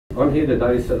I'm here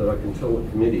today so that I can tell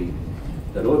the committee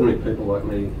that ordinary people like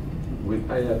me, we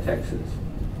pay our taxes,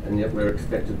 and yet we're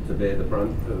expected to bear the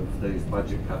brunt of these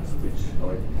budget cuts, which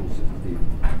I consider to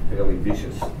be fairly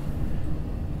vicious.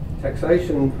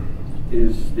 Taxation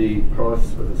is the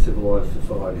price of a civilised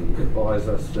society. It buys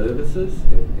us services,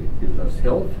 it gives us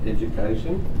health,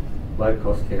 education,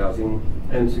 low-cost housing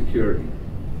and security.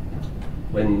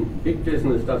 When big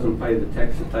business doesn't pay the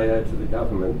tax that they owe to the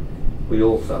government, we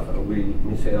all suffer. We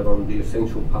miss out on the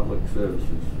essential public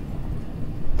services.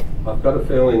 I've got a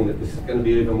feeling that this is going to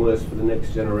be even worse for the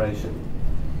next generation.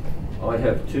 I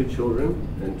have 2 children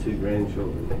and 2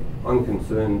 grandchildren. I'm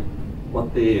concerned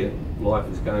what their life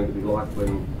is going to be like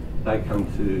when they come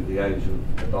to the age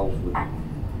of adulthood.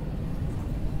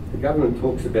 The government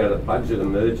talks about a budget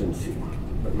emergency,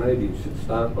 but maybe it should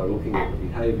start by looking at the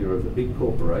behaviour of the big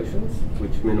corporations,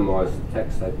 which minimise the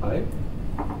tax they pay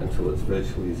until it's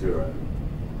virtually zero,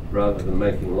 rather than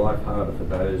making life harder for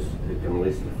those who can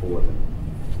least afford it.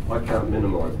 I can't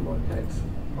minimise my tax.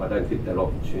 I don't get that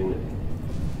opportunity.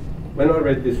 When I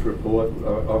read this report,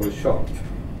 I was shocked.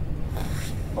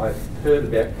 I heard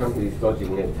about companies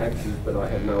dodging their taxes, but I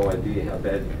had no idea how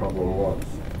bad the problem was.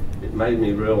 It made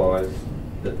me realise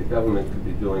that the government could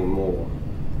be doing more.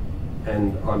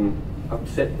 And I'm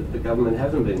upset that the government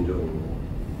hasn't been doing more.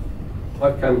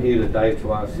 I've come here today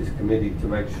to ask this committee to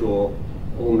make sure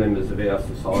all members of our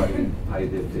society pay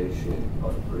their fair share.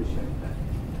 I'd appreciate that.